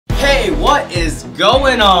Hey, what is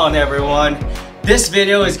going on, everyone? This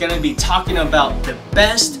video is going to be talking about the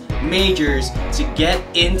best majors to get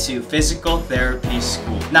into physical therapy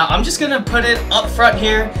school. Now, I'm just going to put it up front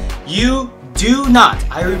here. You do not,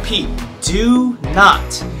 I repeat, do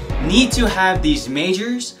not need to have these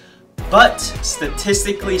majors, but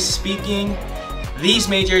statistically speaking, these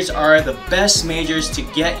majors are the best majors to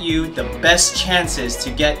get you the best chances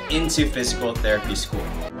to get into physical therapy school.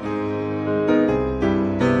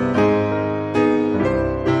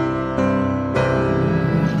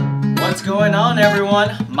 What's going on,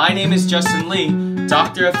 everyone? My name is Justin Lee,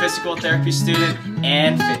 Doctor of Physical Therapy student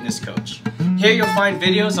and fitness coach. Here you'll find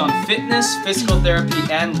videos on fitness, physical therapy,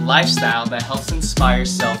 and lifestyle that helps inspire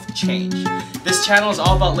self-change. This channel is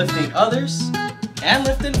all about lifting others and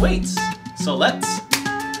lifting weights. So let's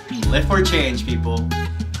lift for change, people.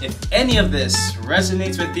 If any of this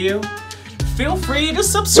resonates with you, feel free to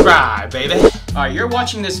subscribe, baby. Alright, you're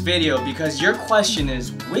watching this video because your question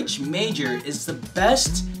is, which major is the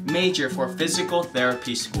best major for physical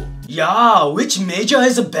therapy school? Yeah, which major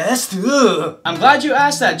is the best? Ugh. I'm glad you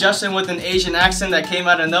asked that, Justin, with an Asian accent that came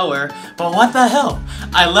out of nowhere. But what the hell?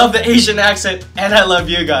 I love the Asian accent and I love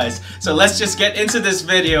you guys. So let's just get into this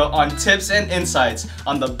video on tips and insights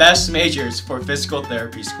on the best majors for physical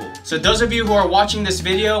therapy school. So those of you who are watching this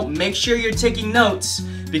video, make sure you're taking notes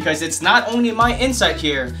because it's not only my insight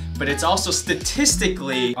here, but it's also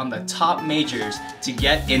statistically on the top majors to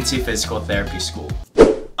get into physical therapy school.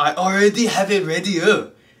 I already have it ready.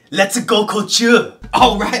 Let's go, coach.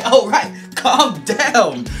 Alright, calm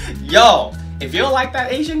down. Yo, if you like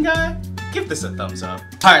that Asian guy, give this a thumbs up.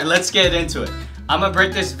 Alright, let's get into it. I'm gonna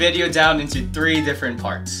break this video down into 3 different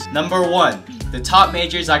parts. Number 1, the top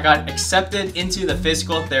majors I got accepted into the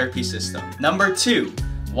physical therapy system. Number 2,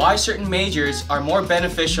 why certain majors are more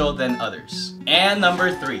beneficial than others. And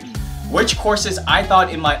number 3, which courses I thought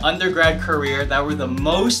in my undergrad career that were the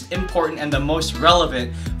most important and the most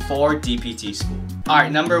relevant for DPT school.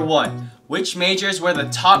 Alright, number 1, which majors were the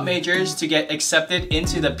top majors to get accepted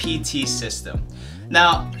into the PT system?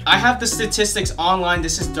 Now, I have the statistics online.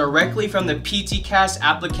 This is directly from the PTCast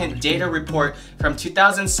applicant data report from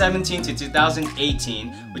 2017 to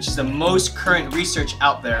 2018, which is the most current research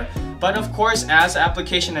out there. But of course, as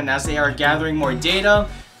application and as they are gathering more data,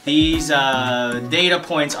 these data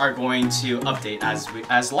points are going to update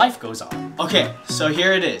as life goes on. Okay, so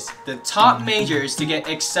here it is. The top majors to get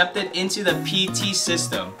accepted into the PT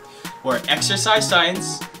system were exercise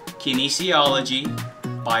science, kinesiology,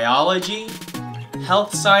 biology,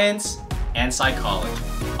 health science, and psychology.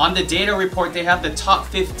 On the data report, they have the top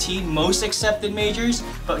 15 most accepted majors,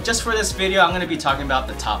 but just for this video, I'm going to be talking about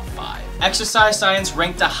the top 5. Exercise science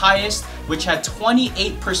ranked the highest, which had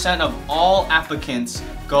 28% of all applicants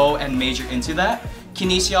go and major into that.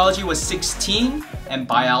 Kinesiology was 16%, and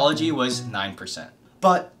biology was 9%.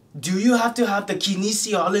 But do you have to have the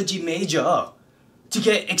kinesiology major to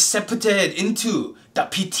get accepted into the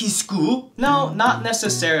PT school? No, not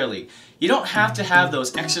necessarily. You don't have to have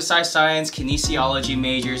those exercise science, kinesiology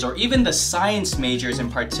majors, or even the science majors in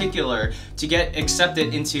particular to get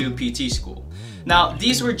accepted into PT school. Now,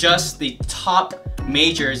 these were just the top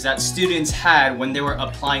majors that students had when they were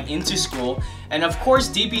applying into school. And of course,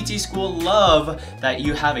 DPT school love that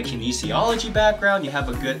you have a kinesiology background, you have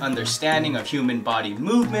a good understanding of human body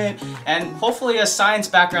movement, and hopefully a science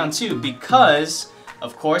background too, because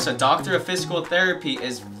of course, a doctor of physical therapy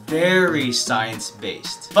is very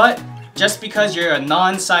science-based. But just because you're a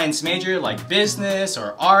non-science major like business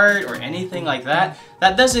or art or anything like that,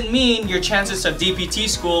 that doesn't mean your chances of DPT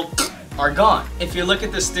school are gone. If you look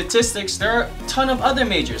at the statistics, there are a ton of other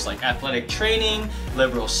majors like athletic training,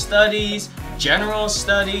 liberal studies, general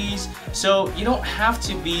studies. So you don't have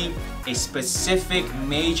to be a specific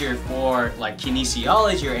major for like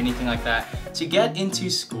kinesiology or anything like that to get into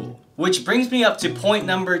school. Which brings me up to point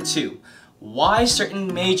number 2. Why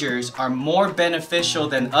certain majors are more beneficial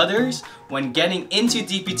than others when getting into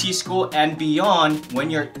DPT school and beyond when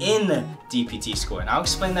you're in DPT school. And I'll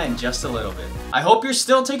explain that in just a little bit. I hope you're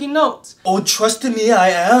still taking notes. Oh, trust me, I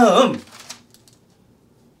am.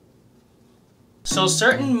 So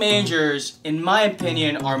certain majors, in my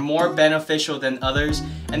opinion, are more beneficial than others,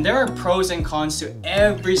 and there are pros and cons to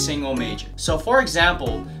every single major. So for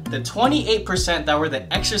example, the 28% that were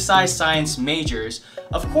the exercise science majors,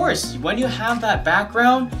 of course, when you have that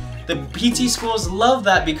background, the PT schools love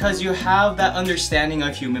that because you have that understanding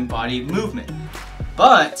of human body movement.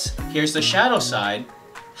 But here's the shadow side.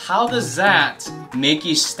 How does that make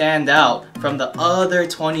you stand out from the other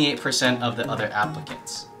 28% of the other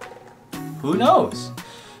applicants? Who knows?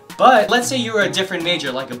 But let's say you were a different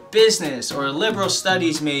major, like a business or a liberal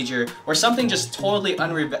studies major or something just totally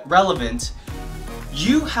irrelevant.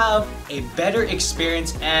 You have a better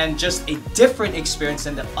experience and just a different experience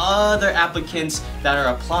than the other applicants that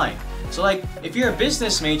are applying. So like, if you're a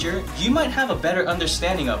business major, you might have a better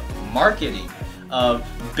understanding of marketing, of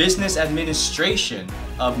business administration,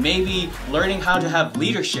 of maybe learning how to have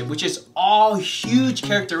leadership, which is all huge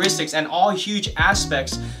characteristics and all huge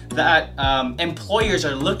aspects that employers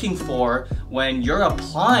are looking for when you're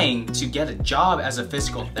applying to get a job as a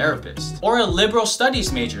physical therapist. Or a liberal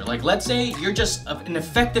studies major, like let's say you're just an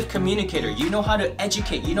effective communicator, you know how to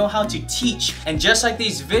educate, you know how to teach, and just like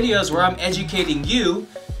these videos where I'm educating you,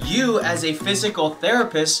 you as a physical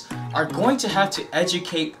therapist are going to have to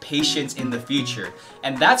educate patients in the future.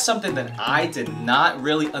 And that's something that I did not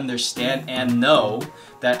really understand and know,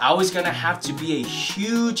 that I was gonna have to be a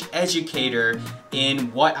huge educator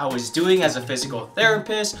in what I was doing as a physical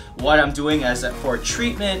therapist, what I'm doing for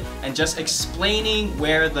treatment, and just explaining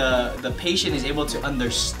where the patient is able to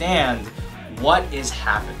understand what is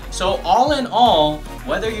happening. So all in all,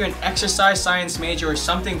 whether you're an exercise science major or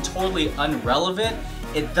something totally irrelevant,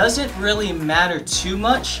 it doesn't really matter too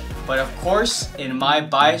much. But of course, in my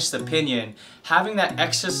biased opinion, having that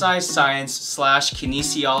exercise science /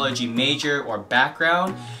 kinesiology major or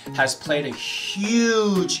background has played a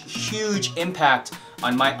huge impact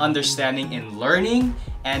on my understanding in learning,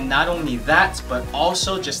 and not only that, but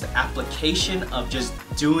also just the application of just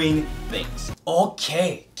doing things.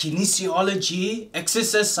 Okay, kinesiology,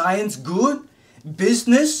 exercise science, good.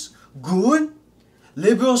 Business, good.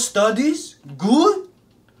 Liberal studies, good.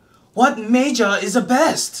 What major is the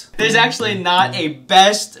best? There's actually not a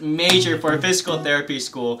best major for a physical therapy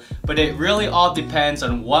school, but it really all depends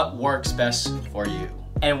on what works best for you.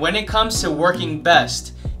 And when it comes to working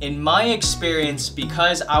best, in my experience,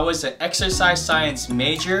 because I was an exercise science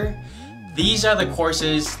major, these are the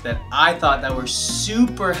courses that I thought that were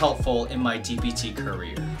super helpful in my DPT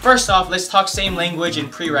career. First off, let's talk same language and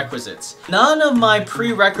prerequisites. None of my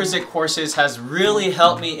prerequisite courses has really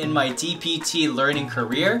helped me in my DPT learning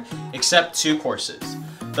career, except 2 courses.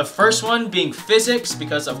 The first one being physics,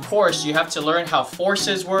 because of course you have to learn how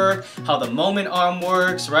forces work, how the moment arm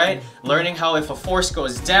works, right? Learning how if a force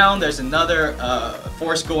goes down, there's another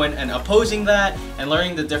force going and opposing that, and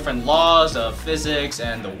learning the different laws of physics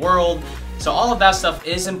and the world. So all of that stuff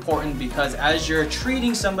is important, because as you're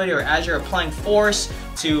treating somebody or as you're applying force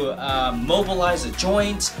to mobilize a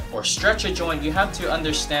joint or stretch a joint, you have to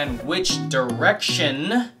understand which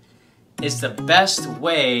direction is the best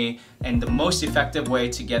way and the most effective way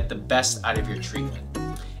to get the best out of your treatment.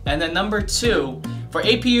 And then number 2, for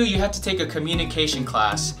APU you have to take a communication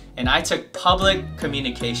class, and I took public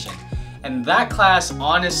communication. And that class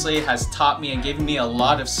honestly has taught me and given me a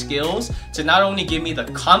lot of skills to not only give me the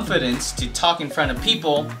confidence to talk in front of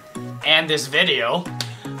people and this video,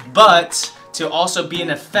 but to also be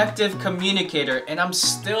an effective communicator. And I'm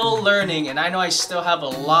still learning, and I know I still have a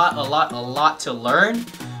lot to learn.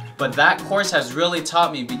 But that course has really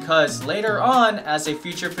taught me, because later on, as a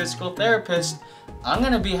future physical therapist, I'm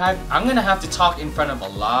gonna have to talk in front of a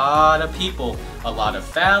lot of people, a lot of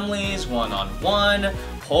families, one-on-one,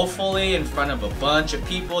 hopefully in front of a bunch of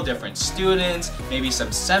people, different students, maybe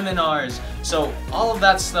some seminars. So all of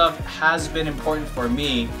that stuff has been important for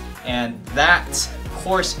me, and that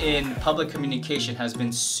course in public communication has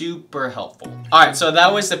been super helpful. Alright, so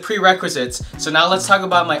that was the prerequisites. So now let's talk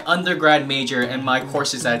about my undergrad major and my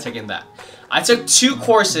courses that I took in that. I took 2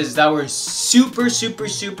 courses that were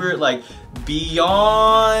super like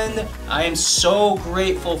beyond. I am so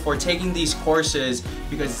grateful for taking these courses,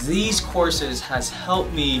 because these courses has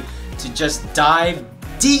helped me to just dive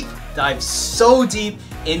so deep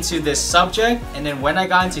into this subject. And then when I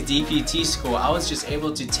got into DPT school, I was just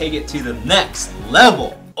able to take it to the next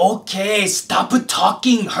level. Okay, stop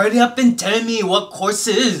talking. Hurry up and tell me what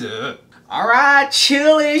courses. Alright,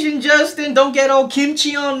 chill Asian Justin, don't get all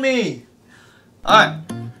kimchi on me. Alright,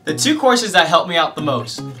 the 2 courses that helped me out the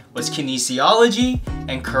most was kinesiology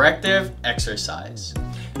and corrective exercise.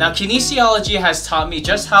 Now, kinesiology has taught me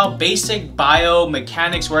just how basic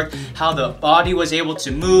biomechanics work, how the body was able to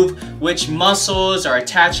move, which muscles are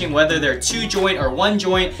attaching, whether they're 2 joint or 1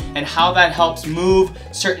 joint, and how that helps move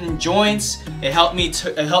certain joints. It helped me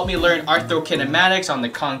learn arthrokinematics on the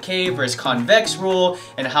concave versus convex rule,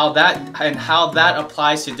 and how that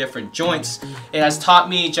applies to different joints. It has taught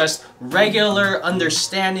me just regular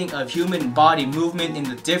understanding of human body movement in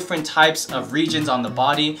the different types of regions on the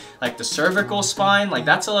body, like the cervical spine, like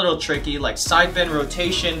that's a little tricky, like side bend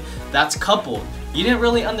rotation, that's coupled. You didn't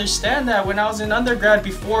really understand that when I was in undergrad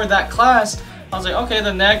before that class. I was like, okay,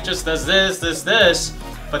 the neck just does this.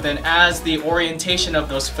 but then as the orientation of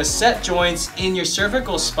those facet joints in your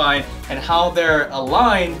cervical spine and how they're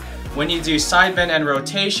aligned, when you do side bend and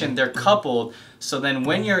rotation, they're coupled. So then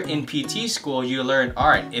when you're in PT school, you learn, all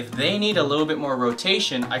right, if they need a little bit more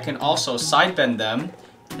rotation, I can also side bend them,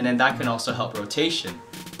 and then that can also help rotation.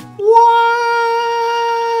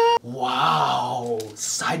 What? Wow,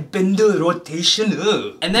 side bender rotation.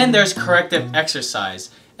 And then there's corrective exercise.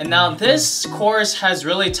 And now this course has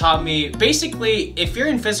really taught me, basically, if you're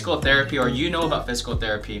in physical therapy or you know about physical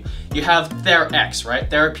therapy, you have TheraX, right?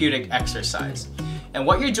 Therapeutic exercise. And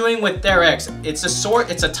what you're doing with TheraX,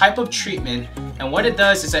 it's a type of treatment, and what it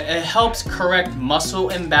does is that it helps correct muscle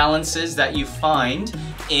imbalances that you find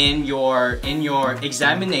in your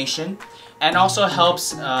examination, and also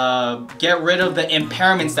helps get rid of the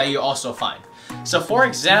impairments that you also find. So for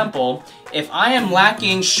example, if I am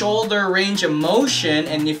lacking shoulder range of motion,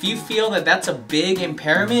 and if you feel that that's a big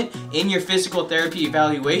impairment in your physical therapy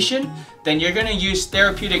evaluation, then you're gonna use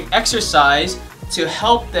therapeutic exercise to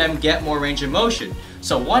help them get more range of motion.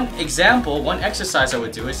 So one exercise I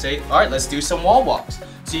would do is say, all right, let's do some wall walks.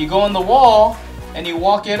 So you go on the wall and you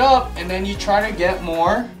walk it up, and then you try to get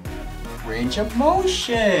more range of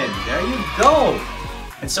motion. There you go.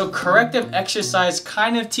 And so corrective exercise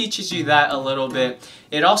kind of teaches you that a little bit.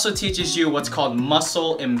 It also teaches you what's called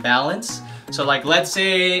muscle imbalance. So like let's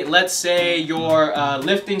say you're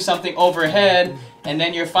lifting something overhead, and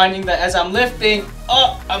then you're finding that as I'm lifting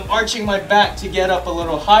up, I'm arching my back to get up a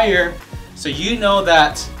little higher. So you know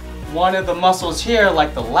that one of the muscles here,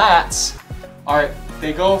 like the lats,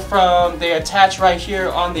 they attach right here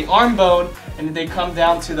on the arm bone, and they come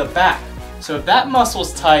down to the back. So if that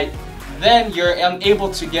muscle's tight, then you're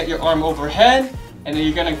unable to get your arm overhead, and then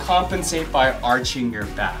you're gonna compensate by arching your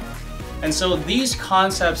back. And so these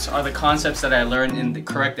concepts are the concepts that I learned in the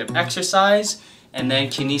corrective exercise, and then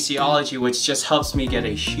kinesiology, which just helps me get a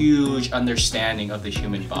huge understanding of the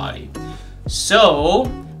human body.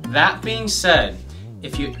 So, that being said,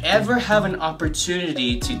 if you ever have an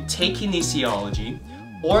opportunity to take kinesiology,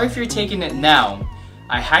 or if you're taking it now,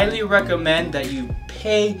 I highly recommend that you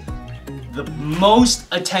pay the most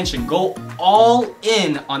attention, go all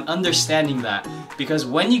in on understanding that, because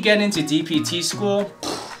when you get into DPT school,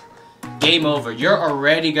 game over. You're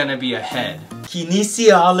already gonna be ahead.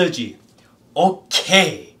 Kinesiology.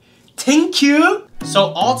 Okay. Thank you.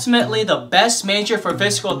 So ultimately, the best major for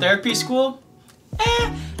physical therapy school?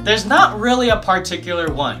 There's not really a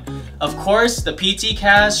particular one. Of course, the PT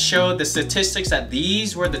cast showed the statistics that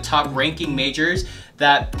these were the top ranking majors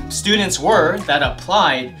that students that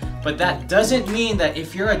applied, but that doesn't mean that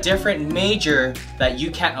if you're a different major that you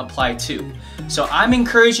can't apply to. So I'm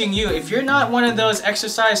encouraging you, if you're not one of those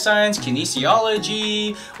exercise science,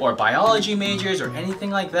 kinesiology, or biology majors or anything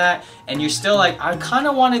like that, and you're still like, I kind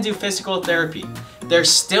of want to do physical therapy, there's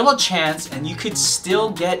still a chance and you could still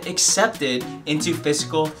get accepted into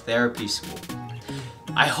physical therapy school.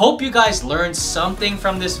 I hope you guys learned something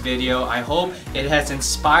from this video. I hope it has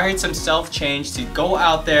inspired some self-change to go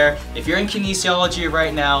out there. If you're in kinesiology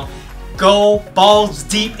right now, go balls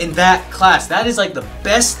deep in that class. That is like the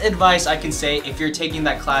best advice I can say if you're taking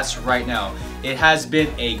that class right now. It has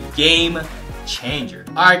been a game changer.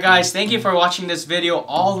 Alright guys, thank you for watching this video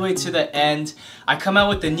all the way to the end. I come out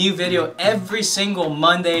with a new video every single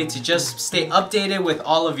Monday to just stay updated with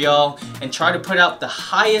all of y'all and try to put out the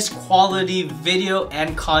highest quality video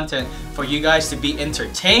and content for you guys to be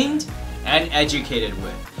entertained and educated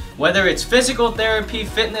with. Whether it's physical therapy,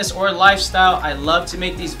 fitness, or lifestyle, I love to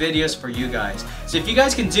make these videos for you guys. So if you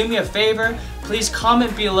guys can do me a favor, please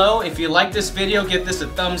comment below. If you like this video, give this a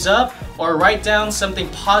thumbs up, or write down something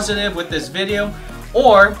positive with this video.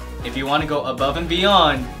 Or if you want to go above and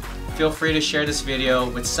beyond, feel free to share this video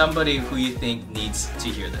with somebody who you think needs to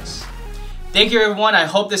hear this. Thank you everyone. I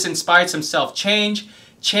hope this inspired some self-change.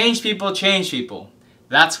 Change people, change people.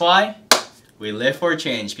 That's why we live for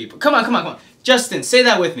change, people. Come on, come on, come on. Justin, say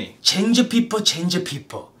that with me. Change people, change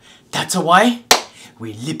people. That's why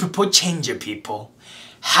we live for change people.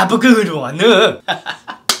 Have a good one.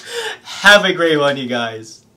 Have a great one, you guys.